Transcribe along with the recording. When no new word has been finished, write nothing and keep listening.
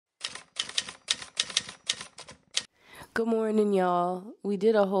Good morning, y'all. We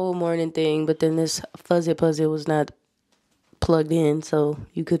did a whole morning thing, but then this fuzzy puzzle was not plugged in, so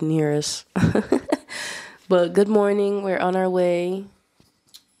you couldn't hear us. But good morning. We're on our way.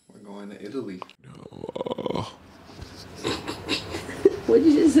 We're going to Italy. What did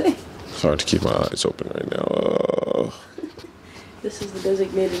you just say? It's hard to keep my eyes open right now. This is the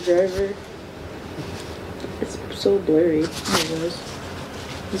designated driver. It's so blurry. Oh my gosh.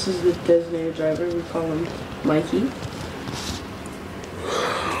 This is the designated driver. We call him Mikey.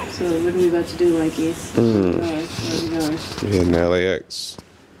 So what are we about to do, Mikey? Where are we going? We heading to LAX.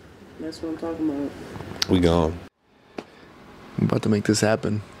 That's what I'm talking about. We gone. I'm about to make this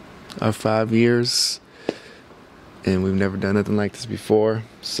happen. Our 5 years, and we've never done nothing like this before.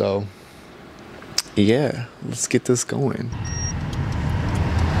 So, yeah, let's get this going.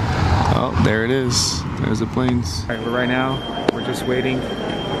 Oh, there it is. There's the planes. All right, right now, we're just waiting.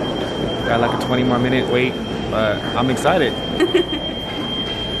 Got like a 20 more minute wait, but I'm excited.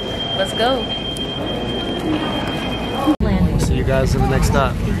 Let's go. See you guys in the next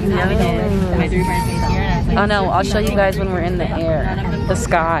stop. Oh no, I'll show you guys when we're in the air. The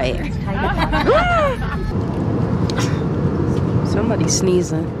sky. Somebody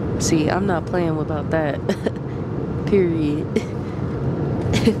sneezing. See, I'm not playing about that. Period.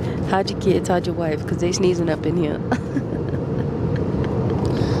 Hide your kids, hide your wife, because they sneezing up in here.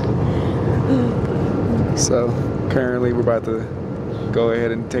 So, currently we're about to go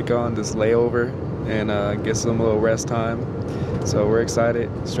ahead and take on this layover and get some little rest time. So we're excited.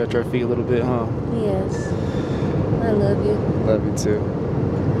 Stretch our feet a little bit, huh? Yes. I love you. Love you too.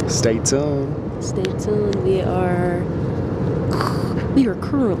 Stay tuned. Stay tuned. We are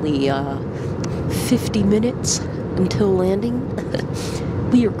currently 50 minutes until landing.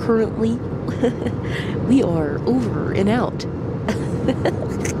 We are currently over and out.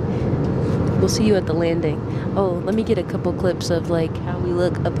 We'll see you at the landing. Oh, let me get a couple clips of like how we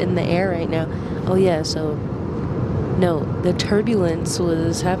look up in the air right now. Oh yeah, so no, the turbulence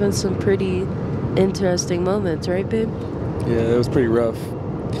was having some pretty interesting moments, right, babe? Yeah, it was pretty rough.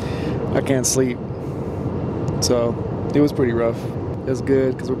 I can't sleep. So, it was pretty rough. It was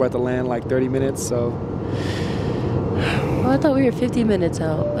good because we're about to land like 30 minutes, so. Oh, I thought we were 50 minutes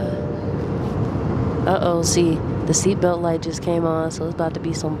out. Uh-oh, see, the seatbelt light just came on, so it's about to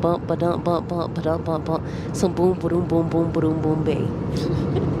be some bump, ba-dum, bump, bump, ba-dum, bump, bump, some boom, ba-doom, boom, boom, ba-doom, boom, bay.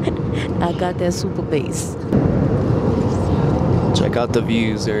 I got that super bass. Check out the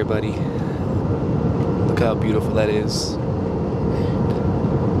views, everybody. Look how beautiful that is.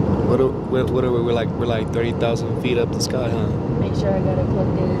 What are we? We're like 30,000 feet up the sky, huh? Make sure I got it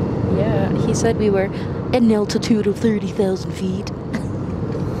plugged in. Yeah, he said we were at an altitude of 30,000 feet.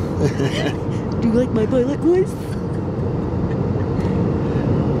 Do you like my pilot voice?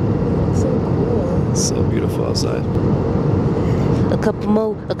 So cool. So beautiful outside. A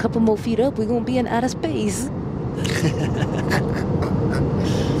couple more feet up, we're gonna be in outer space. Oh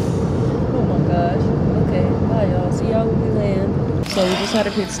my gosh. Okay, bye y'all. See y'all when we land. So we just had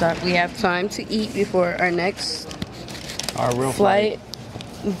a pit stop. We have time to eat before our next Our real flight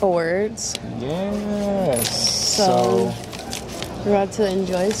boards. Yes. So we're about to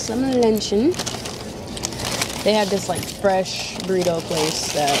enjoy some luncheon. They have this like fresh burrito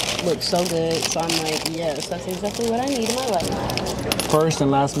place that looks so good. So I'm like, yes, that's exactly what I need in my life. First and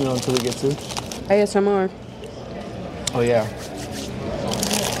last meal until we get to. I get some more. Oh yeah.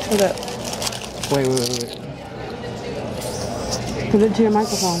 Hold up. Wait. Put it to your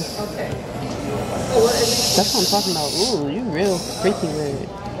microphone. Okay. That's what I'm talking about. Ooh, you real freaky weird.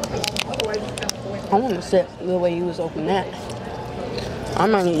 I want to sit the way you was open that. I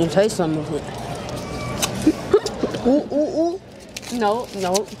might need to taste some of it. Ooh. No.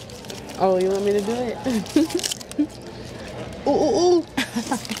 Oh, you want me to do it? Ooh.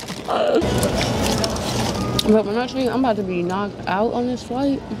 But when I tell you I'm about to be knocked out on this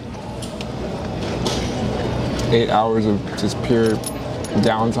flight. 8 hours of just pure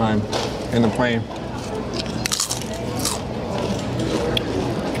downtime in the plane.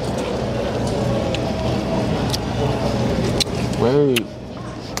 Wait.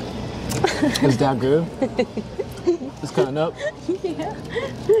 Is that good? It's cutting up? Yeah.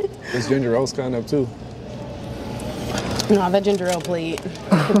 This ginger ale's cutting up too. No, that ginger ale plate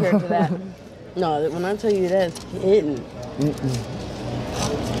compared to that. No, when I tell you that's hitting,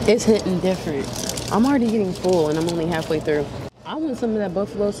 it's hitting different. I'm already getting full and I'm only halfway through. I want some of that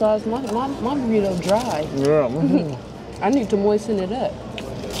buffalo sauce. My burrito dry. Yeah. I need to moisten it up.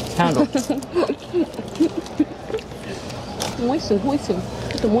 Handle. Moisten.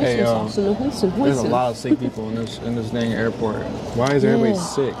 Put the moisten sauce in the moisten. There's a lot of sick people in this dang airport. Why is everybody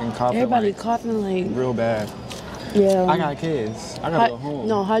sick and coughing? Everybody coughing like real bad. Yeah. I got kids. I gotta go home.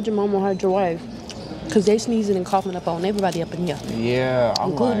 No, hide your mom or hide your wife. Because they sneezing and coughing up on everybody up in here. Yeah,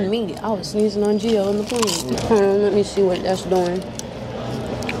 I'm including me. I was sneezing on Gio on the plane. Hold on, let me see what that's doing.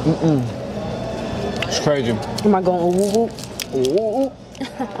 It's crazy. Am I going woo woo? Ooh.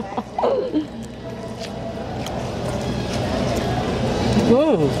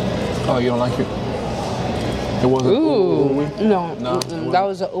 Oh, you don't like it? It wasn't Ooh. No, No, that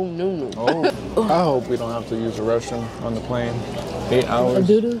was a oh no no. Oh, I hope we don't have to use the restroom on the plane. 8 hours.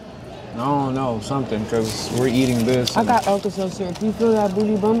 Doo-doo. No, something, because we're eating this. I got Alka-Seltzer. If you feel that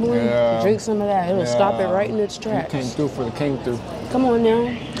booty bumbling, Yeah. drink some of that. It'll stop it right in its You tracks. came through for the came through. Come on now.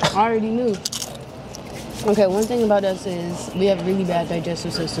 I already knew. Okay, one thing about us is we have really bad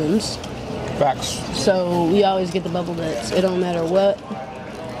digestive systems. Facts. So we always get the bubble guts. It don't matter what.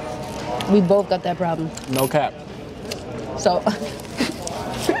 We both got that problem. No cap. So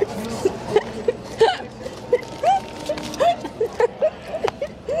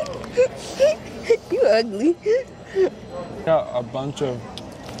you ugly. Got a bunch of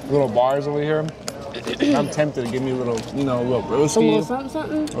little bars over here. I'm tempted to give me a little, a little broski. A little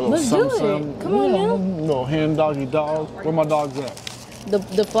something. A little Let's do something. it. Come on now. Little hand doggy dog. Where my dogs at?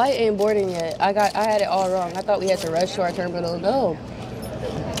 The flight ain't boarding yet. I had it all wrong. I thought we had to rush to our terminal. No.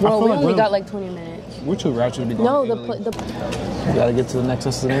 Well, we only got like 20 minutes. We're too ratchet to be going No, to Italy. We gotta get to the next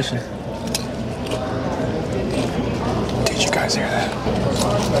destination. Did you guys hear that?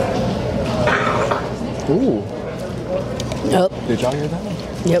 Ooh. Yep. Did y'all hear that?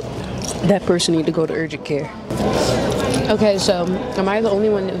 Yep. That person need to go to urgent care. Okay, so am I the only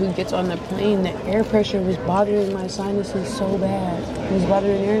one who gets on the plane? The air pressure was bothering my sinuses so bad. It was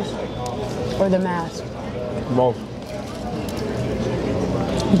bothering yours? Or the mask? Both.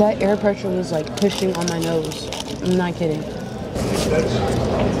 That air pressure was like pushing on my nose. I'm not kidding.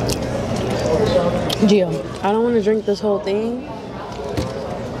 Gio, I don't want to drink this whole thing.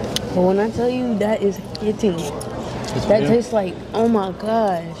 But when I tell you that is hitting, that tastes like, oh my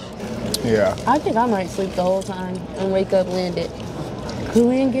gosh. Yeah. I think I might sleep the whole time and wake up landed. Because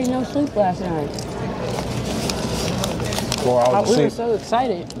we didn't get no sleep last night. Well, We were so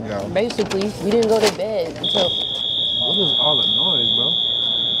excited. Yeah. Basically, we didn't go to bed until... What is all the noise, bro?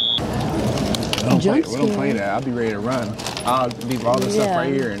 We don't play that. I'll be ready to run. I'll leave all this stuff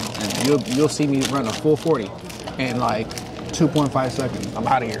right here, and you'll see me run a full 40 in like 2.5 seconds. I'm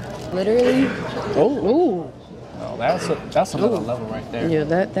out of here. Literally? Oh, that's another level right there. Yeah,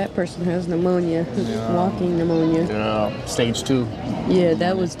 that person has pneumonia. Walking pneumonia. Yeah, stage 2. Yeah,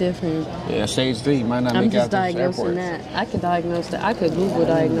 that was different. Yeah, stage 3. You might not I'm make just out to this diagnosing airport. that. I could diagnose that. I could Google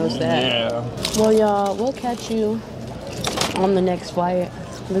diagnose that. Yeah. Well, y'all, we'll catch you on the next flight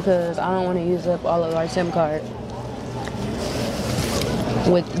because I don't want to use up all of our SIM card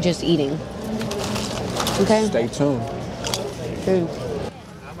with just eating. Okay? Stay tuned. True.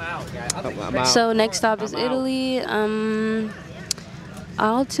 So next stop is Italy. I'll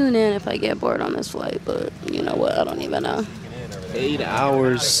tune in if I get bored on this flight, but you know what? I don't even know. 8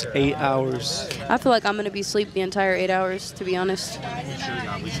 hours. 8 hours. I feel like I'm gonna be asleep the entire 8 hours, to be honest.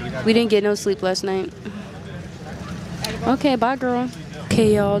 We didn't get no sleep last night. Okay, bye, girl.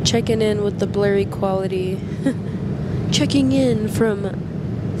 Okay, y'all, checking in with the blurry quality. Checking in from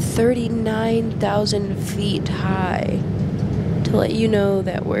 39,000 feet high to let you know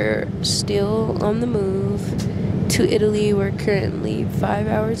that we're still on the move to Italy. We're currently 5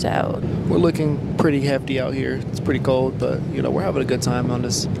 hours out. We're looking pretty hefty out here. It's pretty cold, but we're having a good time on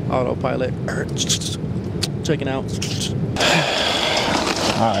this autopilot. Checking out.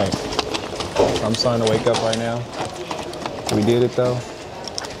 Alright. I'm starting to wake up right now. We did it though.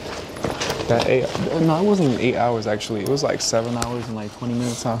 It wasn't even 8 hours actually. It was like 7 hours and like 20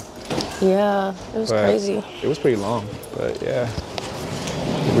 minutes, huh? Yeah, it was crazy. It was pretty long, but yeah.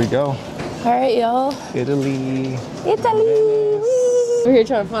 Here we go. All right, y'all. Italy. We're here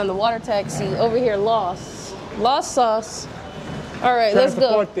trying to find the water taxi. Over here, lost. Lost sauce. All right, let's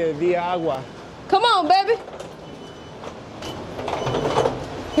go. Via agua. Come on, baby.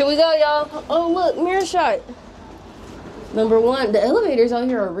 Here we go, y'all. Oh, look, mirror shot. Number one, the elevators out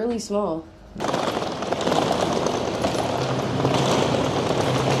here are really small.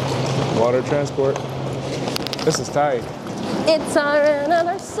 Water transport. This is tight. It's our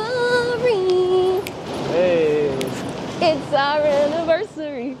anniversary. Hey. It's our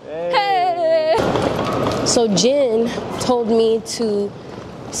anniversary. Hey. So Jen told me to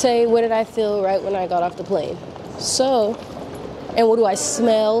say, what did I feel right when I got off the plane? So, and what do I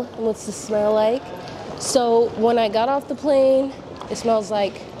smell? And what's the smell like? So when I got off the plane, it smells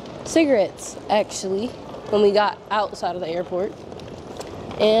like cigarettes, actually, when we got outside of the airport.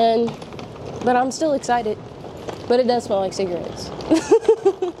 But I'm still excited. But it does smell like cigarettes.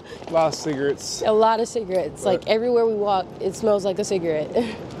 A lot of cigarettes. A lot of cigarettes. Like everywhere we walk, it smells like a cigarette.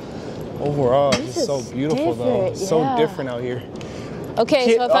 Overall, This it's so is beautiful though. It's so yeah. different out here.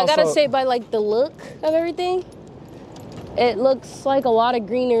 Okay, so if I gotta Also- say by like the look of everything, it looks like a lot of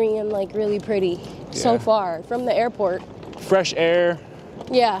greenery and like really pretty so Yeah. far from the airport. Fresh air.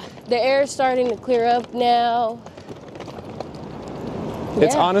 Yeah, the air is starting to clear up now.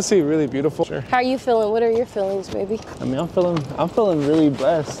 It's Yeah. honestly really beautiful. Sure. How are you feeling? What are your feelings, baby? I mean, I'm feeling really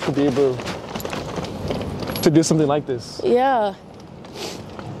blessed to be able to do something like this. Yeah.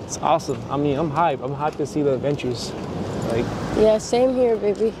 It's awesome. I mean, I'm hyped. I'm hyped to see the adventures. Like Yeah, same here,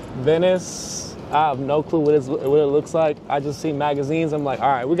 baby. Venice, I have no clue what it looks like. I just see magazines. I'm like, all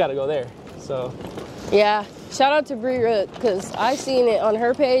right, we got to go there. So Yeah. Shout out to Bree Rook, because I seen it on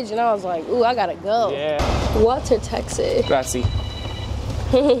her page and I was like, ooh, I gotta go. yeah. Water taxi. Grazie.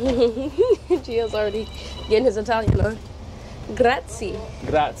 Gio's already getting his Italian on. Grazie.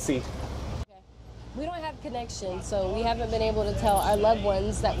 Grazie. We don't have connection, so we haven't been able to tell our loved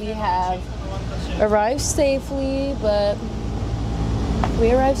ones that we have arrived safely, but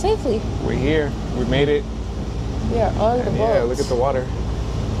we arrived safely. We're here. We made it. We are on the boat. Yeah, look at the water.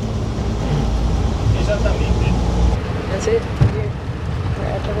 That's it. We're here. We're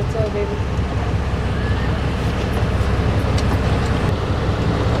at the hotel, baby.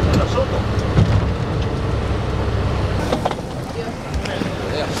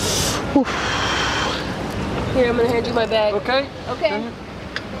 Here, I'm gonna hand you my bag. Okay. Okay.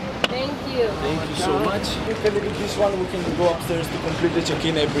 Thank you. Thank you so much. If you leave this one, we can go upstairs to complete the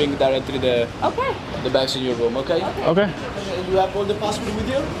check-in and bring directly the Okay. bags in your room, okay? Okay. You have all the passport with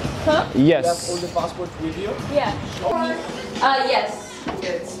you? Huh? You have all Yes. the passport with you? Yeah. Yes. And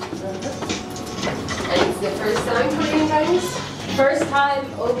it's the first time for you guys? First time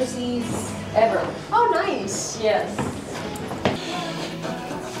overseas ever. Oh, nice. Yes.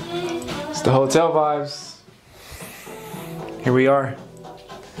 It's the hotel vibes. Here we are.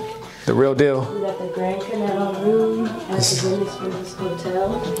 The real deal. We got the Grand Canal room at the Venice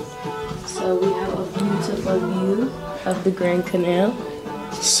Hotel. So we have a beautiful view of the Grand Canal.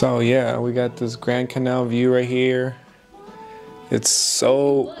 So yeah, we got this Grand Canal view right here. It's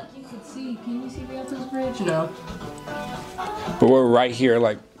so, Look, you can see. Can you see Rialto's Bridge? No. but we're right here,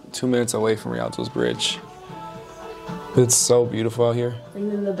 like 2 minutes away from Rialto's Bridge. It's so beautiful out here.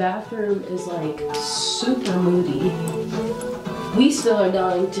 And then the bathroom is like super moody. We still are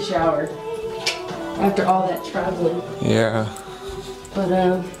dying to shower after all that traveling. Yeah. But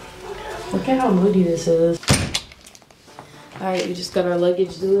look at how moody this is. Alright, we just got our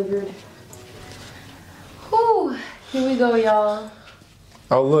luggage delivered. Whew, here we go, y'all.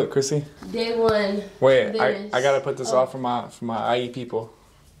 Oh look, Chrissy. Day one. Wait, Venice. I gotta put this off for my IE people.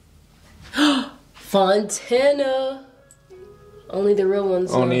 Fontana. Only the real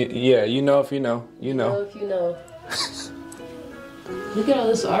ones know. Only, yeah, you know if you know, you Know know. if you know. Look at all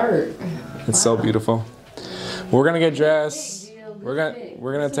this art. It's so beautiful. We're gonna get dressed. We're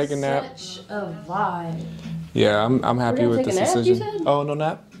gonna This take a is nap. Such a vibe. Yeah, I'm happy gonna with take this a nap, you decision. said? Oh, no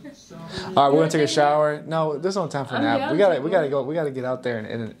nap. All right, we're gonna take a shower. No, there's no time for a I'm nap. down We to gotta take we gotta go. We gotta get out there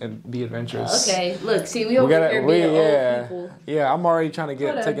and be adventurous. Okay, look, see, we We over gotta. here We being old yeah. people. Yeah, I'm already trying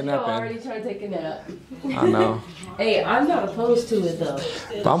to take a nap I'm in. already trying to take a nap. I know. Hey, I'm not opposed to it though.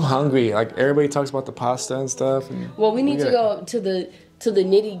 But I'm hungry. Like everybody talks about the pasta and stuff. And Well, we need to gotta- go to the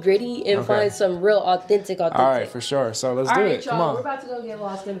nitty gritty and Okay. find some real authentic. All right, for sure. So let's All do right, it. Come y'all, we're on. about to go get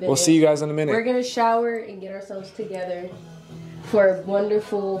lost in Venice. We'll see you guys in a We're minute. gonna shower and get ourselves together for a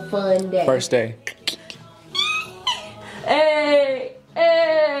wonderful, fun day. First day. Hey,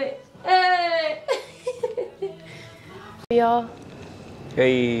 hey, hey. Y'all, at the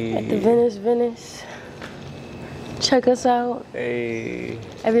Hey. Venice. Check us out. Hey.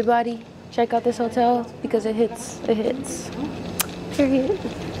 Everybody, check out this hotel because it hits. It hits. Period.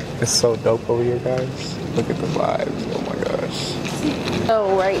 It's so dope over here, guys. Look at the vibes. Oh my gosh.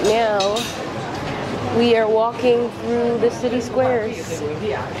 So right now, we are walking through the city squares,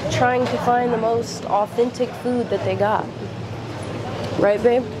 trying to find the most authentic food that they got. Right,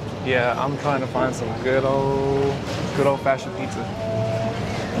 babe? Yeah, I'm trying to find some good old fashioned pizza.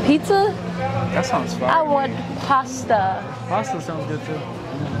 Pizza? That sounds fun. I want pasta. Pasta sounds good too.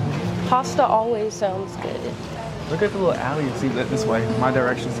 Pasta always sounds good. Look at the little alley and see that this way. My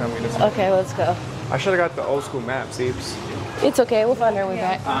directions tell me this way. Okay, let's go. I should have got the old school map, Seeps. It's okay, we'll find our way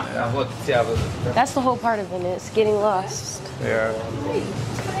back. That's the whole part of it, is getting lost. Yeah.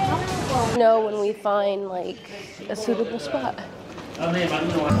 You know, when we find like a suitable spot. All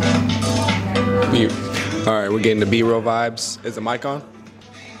right, we're getting the B-roll vibes. Is the mic on?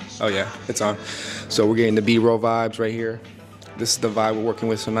 Oh yeah, it's on. So we're getting the B-roll vibes right here. This is the vibe we're working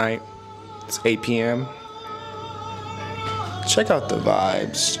with tonight. It's 8 p.m. Check out the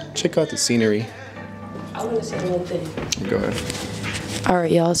vibes. Check out the scenery. I want to say one thing. Go ahead. All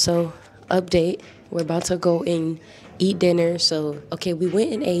right, y'all. So, update. We're about to go and eat dinner. So, okay, we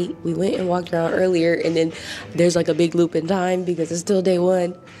went and ate. We went and walked around earlier, and then there's like a big loop in time because it's still day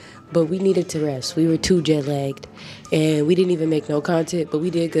one. But we needed to rest. We were too jet lagged, and we didn't even make no content. But we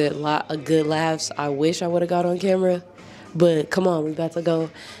did a lot of good laughs. I wish I would have got on camera, but come on, we about to go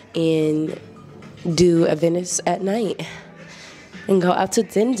and do a Venice at night and go out to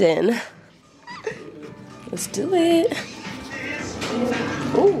Din. Let's do it.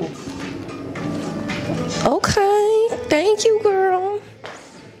 Ooh. Okay. Thank you, girl.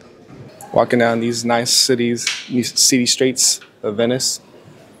 Walking down these nice city streets of Venice.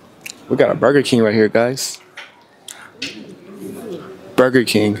 We got a Burger King right here, guys. Burger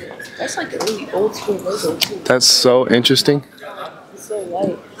King. That's like a really old school logo, too. That's so interesting. It's so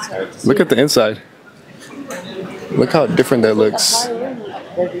light. It's hard to see. Look at the inside. Look how different that looks.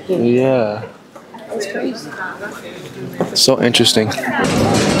 Burger King. Yeah. That's crazy. So interesting.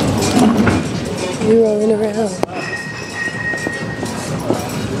 We're rolling around.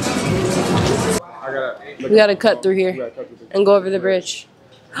 We gotta cut through here and go over the bridge.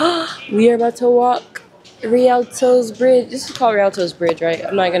 We are about to walk Rialto's Bridge. This is called Rialto's Bridge, right?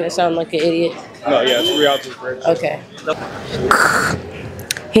 I'm not gonna sound like an idiot. No, yeah, it's Rialto's Bridge. Okay.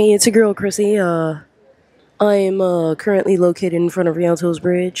 Hey, it's a girl, Chrissy. I am currently located in front of Rialto's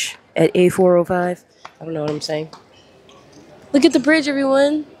Bridge at A405. I don't know what I'm saying. Look at the bridge,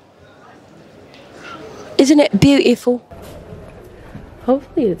 everyone. Isn't it beautiful?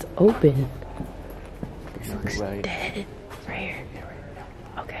 Hopefully it's open. This looks dead. Right here.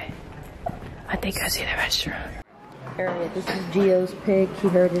 Okay. I think I see the restaurant. Alright, this is Gio's pick. He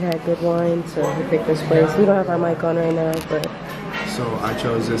heard it had good wine, so he picked this place. We don't have our mic on right now, but... So I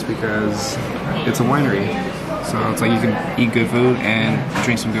chose this because it's a winery. So it's like you can eat good food and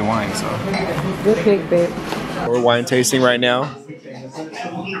drink some good wine, so. Good pick, babe. We're wine tasting right now.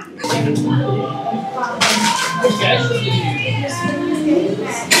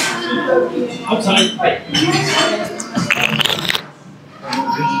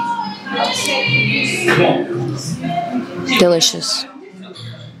 Delicious.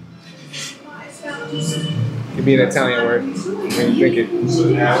 Give me an Italian word when you drink it.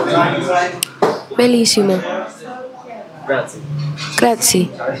 Bellissimo. Grazie. Grazie.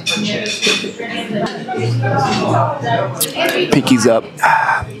 Pinkies up.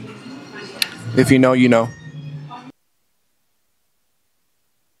 If you know, you know.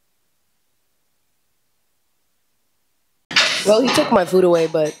 Well, he took my food away,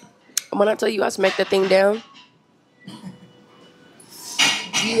 but when I tell you I smacked that thing down,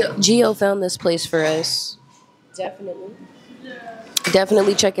 Gio found this place for us.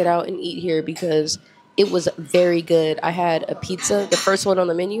 Definitely check it out and eat here because it was very good. I had a pizza, the first one on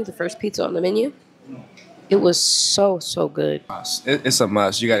the menu, the first pizza on the menu. It was so good. It's a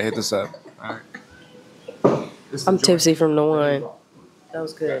must. You gotta hit this up. All right. I'm tipsy from the wine. That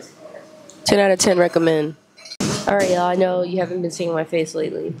was good. 10 out of 10 recommend. All right, y'all. I know you haven't been seeing my face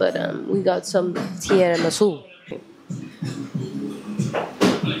lately, but we got some tiramisu.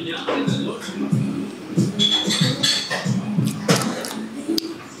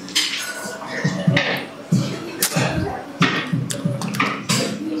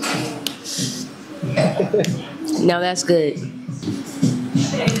 Now that's good.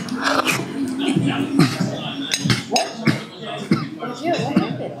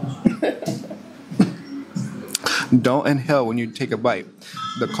 Don't inhale when you take a bite.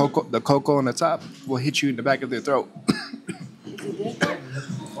 The cocoa on the top will hit you in the back of the throat.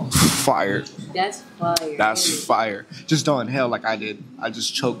 Fire. That's fire. That's fire. Just don't inhale like I did. I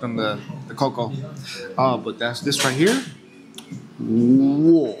just choked on the cocoa. But that's this right here.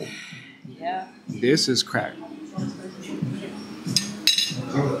 Whoa. Yeah. This is crack.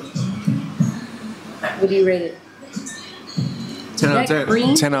 What do you rate it? 10 out of 10.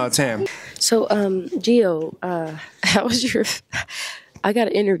 Green? 10 out of 10. So, Gio, how was your... I got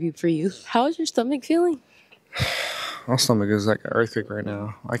an interview for you. How is your stomach feeling? My stomach is like an earthquake right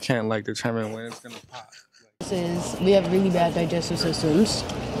now. I can't like determine when it's gonna pop. We have really bad digestive systems.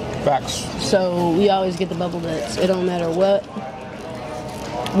 Facts. So we always get the bubble guts. It don't matter what.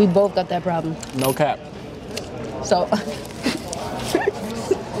 We both got that problem. No cap. So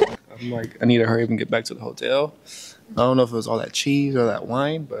I'm like, I need to hurry up and get back to the hotel. I don't know if it was all that cheese or that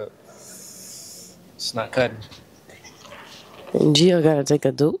wine, but it's not cutting. And Gio gotta take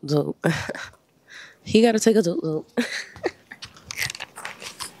a dope. He gotta take a dope.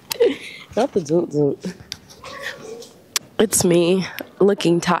 Not the zoot zoot. It's me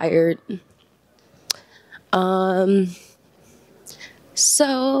looking tired.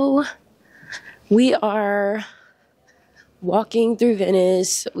 So we are walking through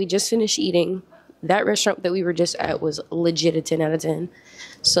Venice. We just finished eating. That restaurant that we were just at was legit a 10 out of 10.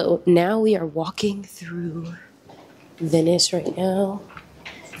 So now we are walking through Venice right now.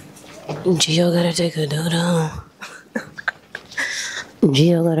 Gio gotta take a doo-doo.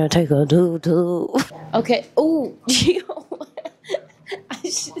 Gio gotta take a doo-doo. Okay. Oh, Gio.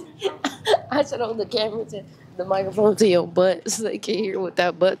 I should hold the camera to the microphone to your butt so they can hear what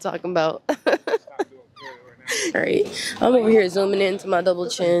that butt talking about. Alright. I'm over here zooming into my double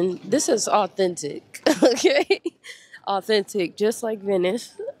chin. This is authentic. Okay? Authentic. Just like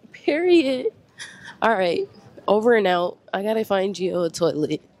Venice. Period. Alright. Over and out. I gotta find Gio a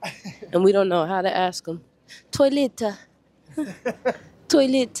toilet. And we don't know how to ask him. Toiletta.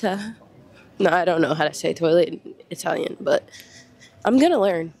 Toiletta. No, I don't know how to say toilet in Italian, but I'm gonna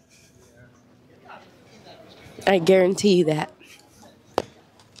learn. I guarantee you that.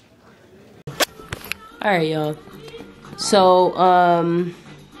 Alright, y'all. So,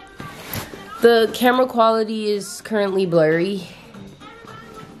 the camera quality is currently blurry.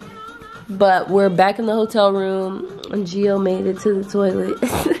 But we're back in the hotel room. And Gio made it to the toilet.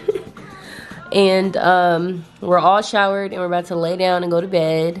 And we're all showered and we're about to lay down and go to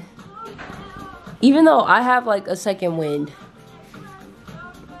bed. Even though I have like a second wind.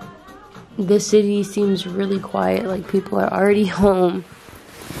 This city seems really quiet, like people are already home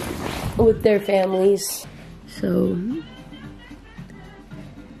with their families. So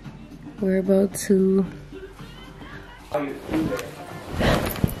we're about to...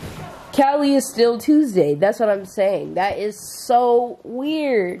 Cali is still Tuesday, that's what I'm saying. That is so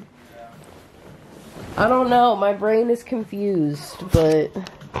weird. I don't know, my brain is confused, but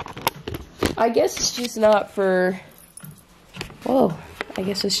I guess it's just not for... Whoa, I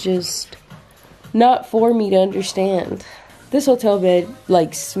guess it's just not for me to understand. This hotel bed,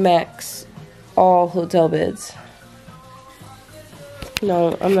 like, smacks all hotel beds.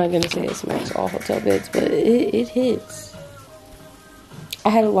 No, I'm not gonna say it smacks all hotel beds, but it hits.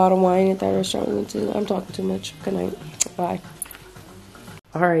 I had a lot of wine at that restaurant we went to. I'm talking too much. Good night. Bye.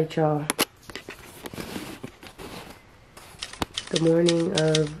 Alright, y'all. The morning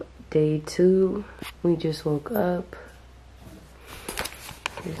of day 2. We just woke up.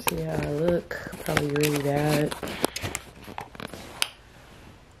 You see how I look. Probably really bad.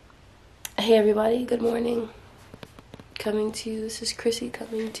 Hey everybody, good morning. Coming to you, this is Chrissy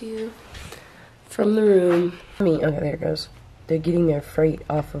coming to you from the room. Okay, there it goes. They're getting their freight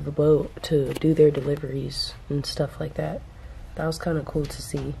off of a boat to do their deliveries and stuff like that. That was kind of cool to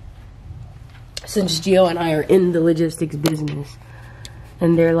see. Since Gio and I are in the logistics business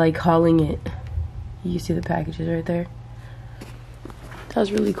and they're like hauling it. You see the packages right there? That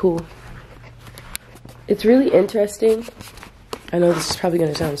was really cool. It's really interesting. I know this is probably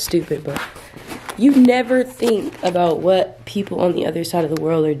going to sound stupid, but you never think about what people on the other side of the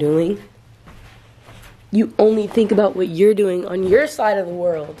world are doing. You only think about what you're doing on your side of the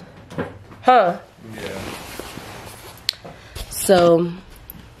world. Huh? Yeah. So,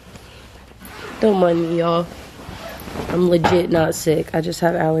 don't mind me, y'all. I'm legit not sick. I just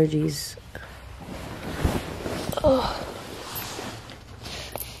have allergies. Oh.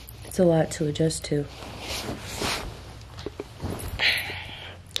 It's a lot to adjust to.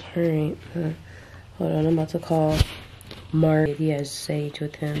 Alright. Hold on, I'm about to call Mark. He has Sage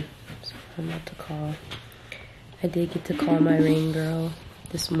with him. So I'm about to call. I did get to call my rain girl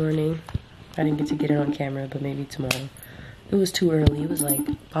this morning. I didn't get to get it on camera, but maybe tomorrow. It was too early. It was like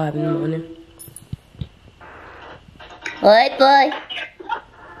 5 in the morning. What, boy?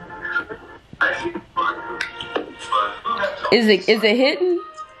 Is it hitting?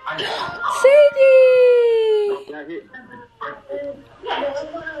 Sadie!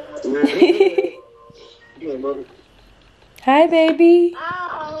 Hi, baby.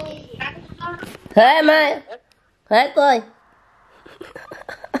 Hi, man. Hi, boy.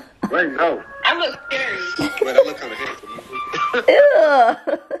 Wait, no. I look scary. Wait, I look kind of handsome.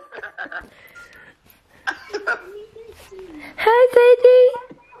 Hi,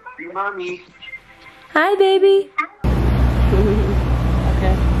 Sadie. Mommy. Hi, baby.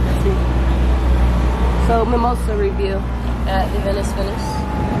 Okay, let's see. So, mimosa review at the Venice.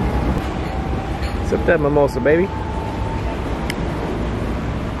 Sip that mimosa, baby.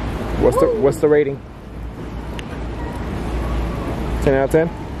 What's the rating? 10 out of 10?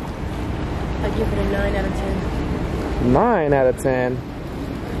 I give it a 9 out of 10. 9 out of 10.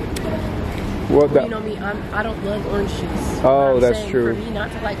 Well, You know me, I don't love orange juice. Oh, But I'm that's saying true. For me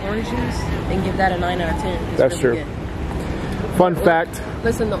not to like orange juice, then give that a 9 out of 10. It's That's really true. good. Fun fact.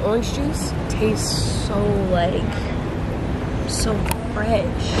 Listen, the orange juice tastes so like so fresh.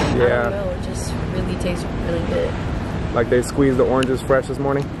 I Yeah. don't know, it just really tastes really good. Like they squeezed the oranges fresh this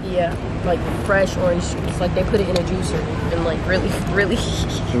morning. Yeah, like fresh orange juice. Like they put it in a juicer and like really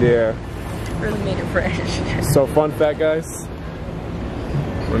Yeah. really made it fresh. So fun fact, guys.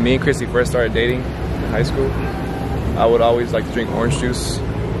 When me and Chrissy first started dating in high school, I would always like to drink orange juice,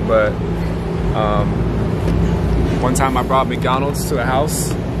 but one time I brought McDonald's to the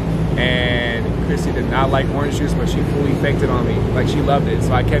house and Chrissy did not like orange juice, but she fully faked it on me. Like she loved it.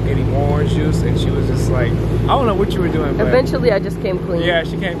 So I kept getting more orange juice and she was just like, I don't know what you were doing, but Eventually I just came clean. yeah,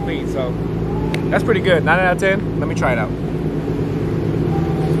 she came clean. So that's pretty good. 9 out of 10. Let me try it out.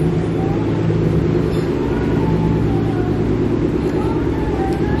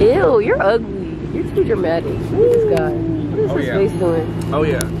 Ew, you're ugly. You're too dramatic. Look at this guy. What is his face doing? Oh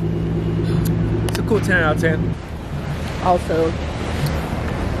yeah. It's a cool 10 out of 10. Also,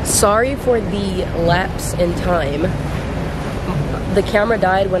 sorry for the lapse in time. The camera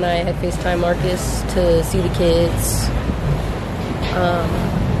died when I had FaceTime Marcus to see the kids.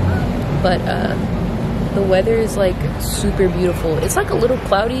 But the weather is like super beautiful. It's like a little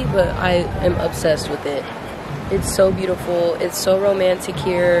cloudy, but I am obsessed with it. It's so beautiful. It's so romantic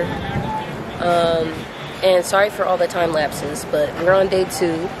here. And sorry for all the time lapses, but we're on day 2.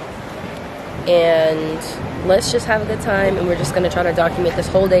 And let's just have a good time, and we're just gonna try to document this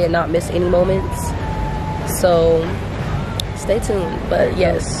whole day and not miss any moments. So stay tuned. But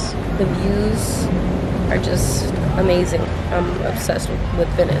yes, the views are just amazing. I'm obsessed with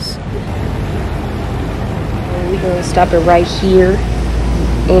Venice. And we're gonna stop it right here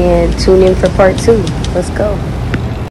and tune in for part 2. Let's go.